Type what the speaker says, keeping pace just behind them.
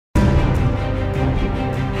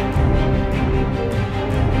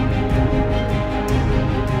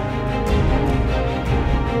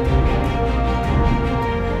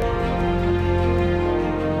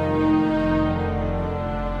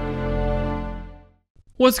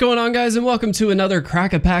What's going on, guys, and welcome to another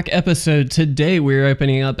Crack-a-Pack episode. Today we're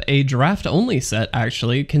opening up a draft-only set,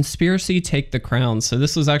 actually, Conspiracy Take the Crown. So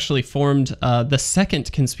this was actually formed the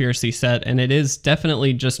second Conspiracy set, and it is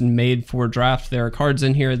definitely just made for draft. There are cards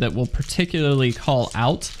in here that will particularly call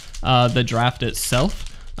out the draft itself.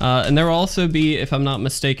 And there will also be, if I'm not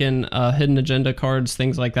mistaken, hidden agenda cards,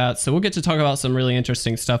 things like that. So we'll get to talk about some really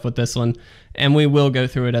interesting stuff with this one, and we will go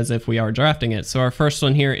through it as if we are drafting it. So our first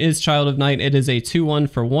one here is Child of Night. It is a 2/1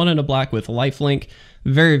 for 1 and a black with lifelink.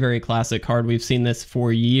 Very, very classic card. We've seen this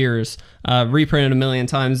for years, reprinted a million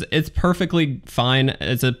times. It's perfectly fine.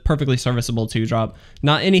 It's a perfectly serviceable 2-drop.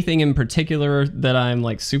 Not anything in particular that I'm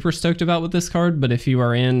like super stoked about with this card, but if you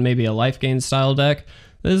are in maybe a life gain style deck,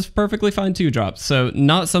 this is perfectly fine 2-drops. So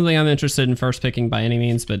not something I'm interested in first picking by any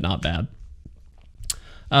means, but not bad.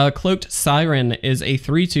 Cloaked Siren is a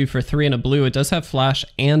 3/2 for 3 and a blue. It does have flash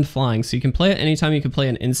and flying, so you can play it anytime you can play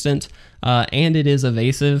an instant, and it is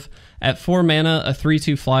evasive. At 4 mana, a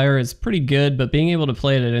 3/2 flyer is pretty good, but being able to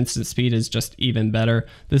play it at instant speed is just even better.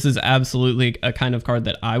 This is absolutely a kind of card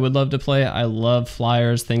that I would love to play. I love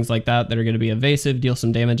flyers, things like that are going to be evasive, deal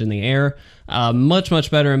some damage in the air. Much, much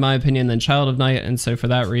better in my opinion than Child of Night, and so for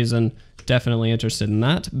that reason, definitely interested in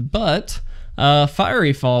that. But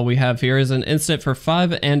Fiery Fall we have here is an instant for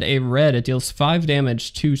 5 and a red. It deals 5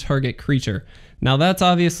 damage to target creature. Now that's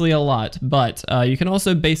obviously a lot, but you can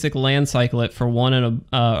also basic land cycle it for 1 and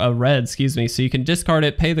a red, so you can discard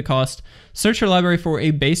it, pay the cost, search your library for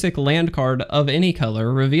a basic land card of any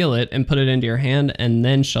color, reveal it, and put it into your hand, and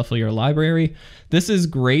then shuffle your library. This is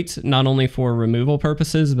great not only for removal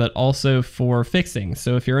purposes, but also for fixing.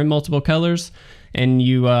 So if you're in multiple colors, and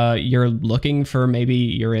you're looking for, maybe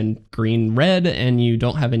you're in green red and you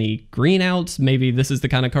don't have any green outs, maybe this is the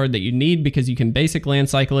kind of card that you need because you can basic land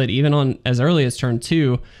cycle it even on as early as turn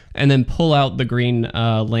 2 and then pull out the green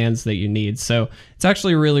lands that you need. So it's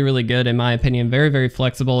actually really, really good in my opinion. Very, very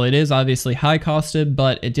flexible. It is obviously high costed,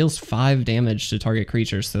 but it deals 5 damage to target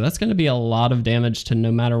creatures. So that's going to be a lot of damage to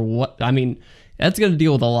no matter what. I mean, that's going to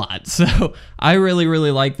deal with a lot. So I really, really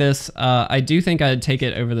like this. I do think I'd take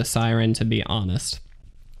it over the Siren, to be honest.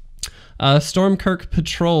 Stormkirk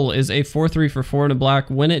Patrol is a 4/3 for 4 and a black.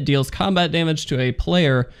 When it deals combat damage to a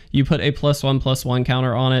player, you put a +1/+1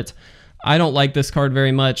 counter on it. I don't like this card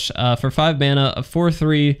very much. For 5 mana, a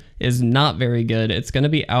 4/3 is not very good. It's going to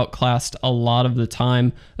be outclassed a lot of the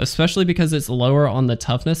time, especially because it's lower on the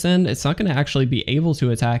toughness end. It's not going to actually be able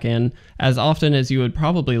to attack in as often as you would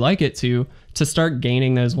probably like it to start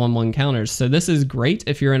gaining those 1/1 counters. So this is great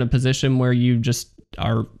if you're in a position where you just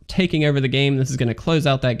are taking over the game. This is going to close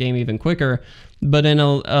out that game even quicker. But in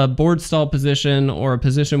a board stall position or a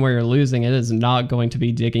position where you're losing, it is not going to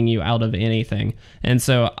be digging you out of anything. And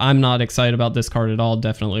so I'm not excited about this card at all.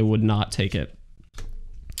 Definitely would not take it.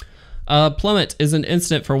 Plummet is an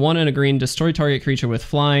instant for 1 and a green, destroy target creature with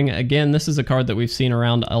flying. Again, this is a card that we've seen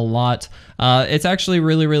around a lot. It's actually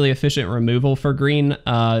really, really efficient removal for green.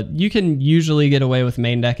 You can usually get away with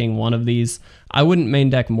main decking one of these. I wouldn't main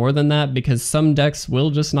deck more than that because some decks will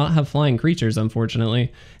just not have flying creatures,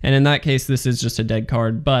 unfortunately. And in that case, this is just a dead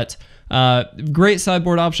card. But great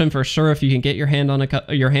sideboard option for sure if you can get your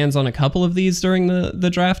hands on a couple of these during the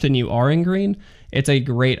draft and you are in green. It's a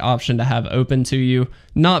great option to have open to you.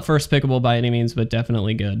 Not first pickable by any means, but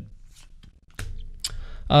definitely good.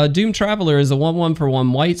 Doom Traveler is a 1/1 for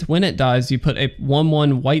 1 white. When it dies, you put a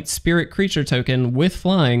 1/1 white spirit creature token with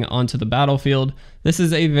flying onto the battlefield. This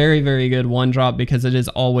is a very, very good 1-drop because it is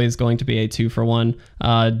always going to be a 2 for 1,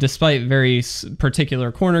 despite very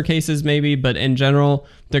particular corner cases maybe, but in general,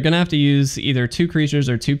 they're going to have to use either 2 creatures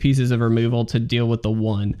or 2 pieces of removal to deal with the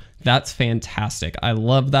 1. That's fantastic. I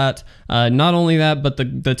love that. Not only that, but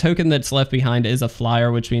the token that's left behind is a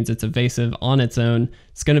flyer, which means it's evasive on its own.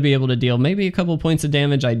 It's going to be able to deal maybe a couple points of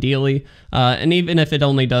damage ideally, and even if it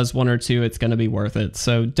only does 1 or 2, it's going to be worth it.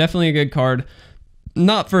 So definitely a good card.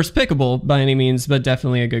 Not first pickable by any means, but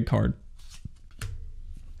definitely a good card.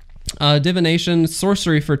 Divination,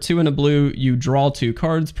 sorcery for 2 and a blue, you draw 2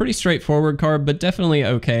 cards. Pretty straightforward card, but definitely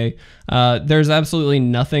okay. There's absolutely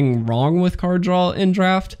nothing wrong with card draw in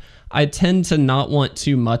draft. I tend to not want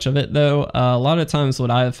too much of it though. A lot of times what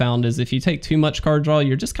I have found is if you take too much card draw,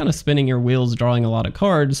 you're just kind of spinning your wheels drawing a lot of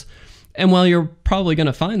cards. And while you're probably going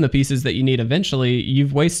to find the pieces that you need eventually,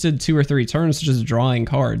 you've wasted 2 or 3 turns just drawing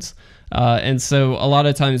cards. And so a lot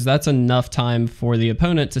of times that's enough time for the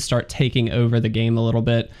opponent to start taking over the game a little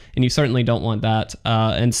bit, and you certainly don't want that.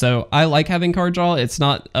 And so I like having card draw. It's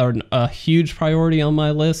not a huge priority on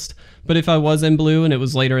my list, but if I was in blue and it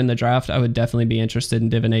was later in the draft, I would definitely be interested in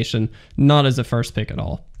Divination, not as a first pick at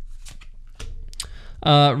all.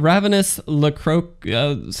 Ravenous Lacroc,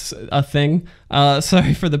 a thing.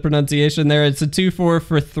 Sorry for the pronunciation there. It's a 2/4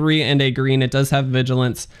 for 3 and a green. It does have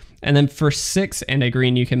vigilance. And then for 6 and a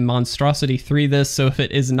green, you can Monstrosity 3 this. So if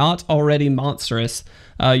it is not already monstrous,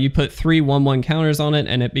 you put 3 1/1 counters on it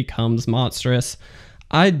and it becomes monstrous.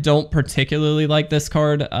 I don't particularly like this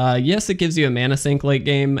card. Yes, it gives you a mana sink late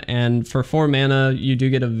game, and for 4 mana, you do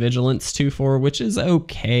get a Vigilance 2/4, which is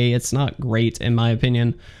okay. It's not great in my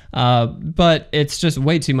opinion, but it's just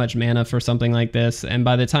way too much mana for something like this, and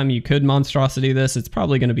by the time you could Monstrosity this, it's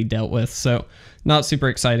probably going to be dealt with, so not super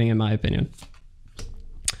exciting in my opinion.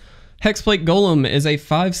 Hexplate Golem is a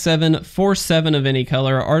 5/7, 4/7 of any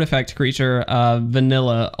color artifact creature,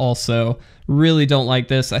 vanilla also. Really don't like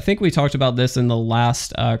this. I think we talked about this in the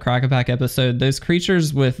last Crack-a-Pack episode. Those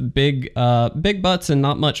creatures with big butts and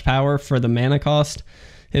not much power for the mana cost,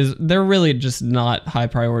 they're really just not high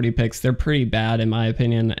priority picks. They're pretty bad in my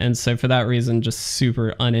opinion, and so for that reason, just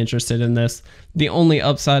super uninterested in this. The only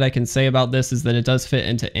upside I can say about this is that it does fit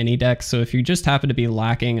into any deck, so if you just happen to be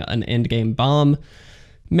lacking an endgame bomb,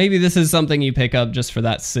 maybe this is something you pick up just for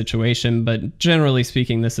that situation, but generally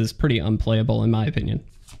speaking, this is pretty unplayable in my opinion.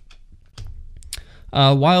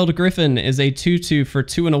 Wild Griffin is a 2/2 for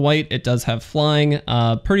 2 and a white. It does have flying.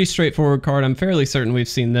 Pretty straightforward card. I'm fairly certain we've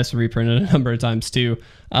seen this reprinted a number of times too.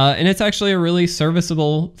 And it's actually a really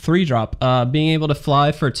serviceable 3-drop. Being able to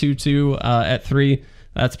fly for 2/2 at 3,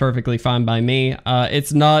 that's perfectly fine by me.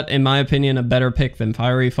 It's not, in my opinion, a better pick than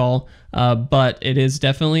Fiery Fall, but it is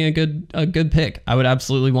definitely a good pick. I would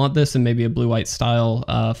absolutely want this in maybe a blue-white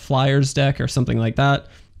style Flyers deck or something like that.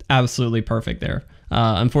 Absolutely perfect there.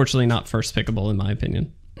 Unfortunately not first pickable in my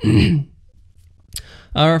opinion.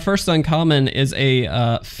 Our first uncommon is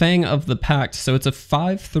a Fang of the Pact. So it's a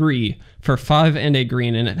 5/3 for 5 and a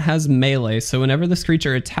green, and it has melee. So whenever this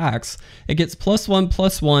creature attacks, it gets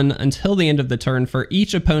 +1/+1 until the end of the turn for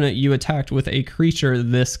each opponent you attacked with a creature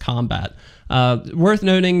this combat. Worth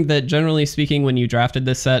noting that generally speaking, when you drafted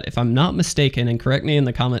this set, if I'm not mistaken, and correct me in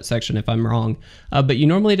the comment section if I'm wrong, but you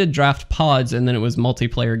normally did draft pods and then it was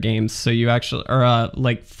multiplayer games. So you actually, or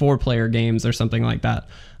like 4-player games or something like that.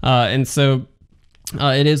 And so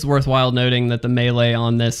it is worthwhile noting that the melee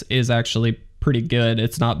on this is actually pretty good.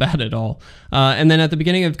 It's not bad at all. And then at the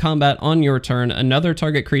beginning of combat on your turn, another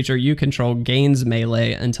target creature you control gains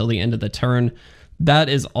melee until the end of the turn. That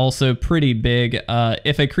is also pretty big.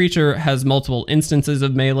 If a creature has multiple instances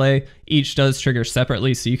of melee, each does trigger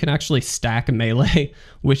separately, so you can actually stack melee,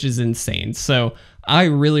 which is insane. So I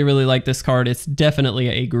really, really like this card. It's definitely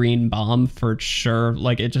a green bomb for sure.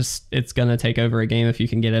 Like it's gonna take over a game if you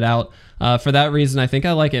can get it out. For that reason, I think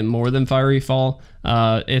I like it more than Fiery Fall.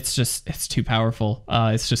 It's too powerful.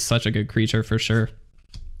 It's just such a good creature for sure.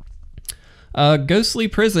 Ghostly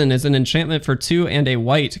Prison is an enchantment for 2 and a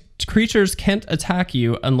white. Creatures can't attack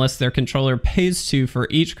you unless their controller pays 2 for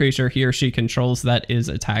each creature he or she controls that is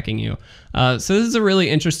attacking you. So this is a really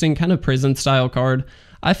interesting kind of prison style card.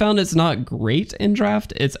 I found it's not great in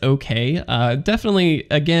draft. It's okay. Definitely,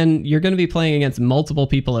 again, you're going to be playing against multiple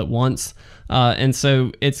people at once. And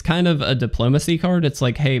so it's kind of a diplomacy card. It's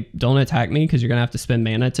like, hey, don't attack me because you're going to have to spend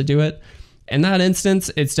mana to do it. In that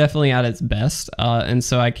instance, it's definitely at its best, and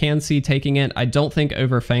so I can see taking it. I don't think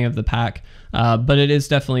over Fang of the Pack, but it is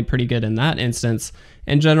definitely pretty good in that instance.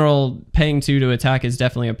 In general, paying 2 to attack is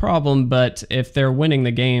definitely a problem, but if they're winning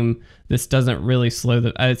the game, this doesn't really slow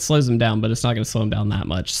them. It slows them down, but it's not going to slow them down that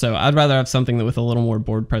much. So I'd rather have something that with a little more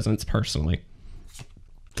board presence personally.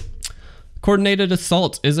 Coordinated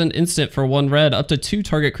Assault is an instant for 1 red. Up to 2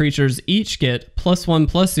 target creatures each get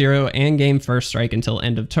 +1/+0 and gain first strike until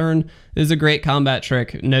end of turn. This is a great combat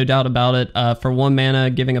trick, no doubt about it. For 1 mana,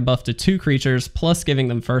 giving a buff to 2 creatures plus giving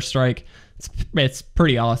them first strike. It's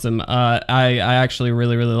pretty awesome. I actually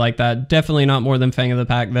really, really like that. Definitely not more than Fang of the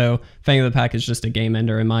Pack though. Fang of the Pack is just a game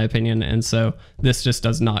ender in my opinion, and so this just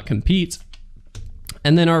does not compete.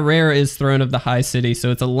 And then our rare is Throne of the High City. So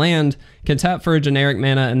it's a land, can tap for a generic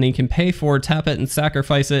mana, and then you can pay for, tap it, and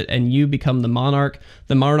sacrifice it, and you become the Monarch.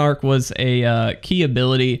 The Monarch was a key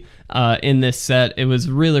ability in this set. It was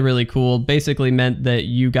really, really cool. Basically meant that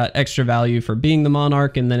you got extra value for being the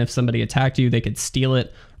Monarch, and then if somebody attacked you, they could steal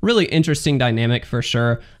it. Really interesting dynamic for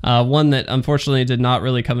sure. One that unfortunately did not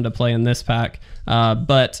really come into play in this pack.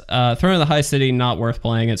 But Throne of the High City, not worth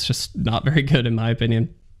playing. It's just not very good in my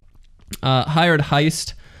opinion. Hired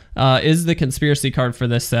Heist. is the conspiracy card for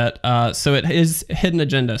this set. So it is hidden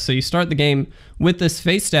agenda. So you start the game with this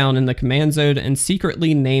face down in the command zone and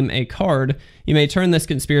secretly name a card. You may turn this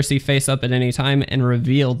conspiracy face up at any time and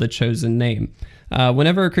reveal the chosen name.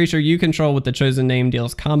 Whenever a creature you control with the chosen name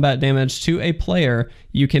deals combat damage to a player,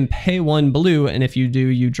 you can pay 1 blue, and if you do,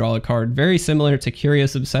 you draw a card. Very similar to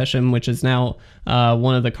Curious Obsession, which is now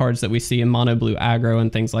one of the cards that we see in mono blue aggro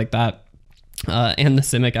and things like that. And the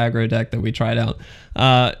Simic aggro deck that we tried out.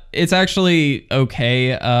 It's actually okay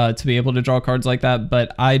to be able to draw cards like that,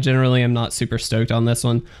 but I generally am not super stoked on this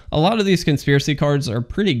one. A lot of these conspiracy cards are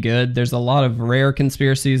pretty good. There's a lot of rare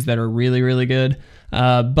conspiracies that are really, really good.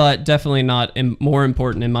 But definitely not more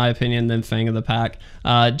important in my opinion than Fang of the Pack.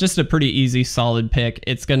 Just a pretty easy, solid pick.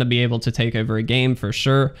 It's going to be able to take over a game for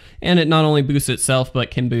sure, and it not only boosts itself,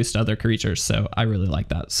 but can boost other creatures, so I really like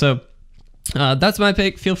that. So that's my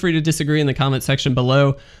pick. Feel free to disagree in the comment section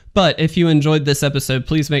below, but if you enjoyed this episode,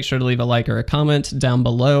 please make sure to leave a like or a comment down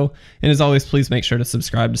below, and as always, please make sure to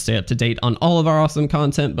subscribe to stay up to date on all of our awesome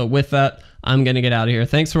content. But with that, I'm going to get out of here.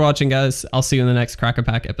 Thanks for watching, guys. I'll see you in the next Crack a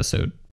Pack episode.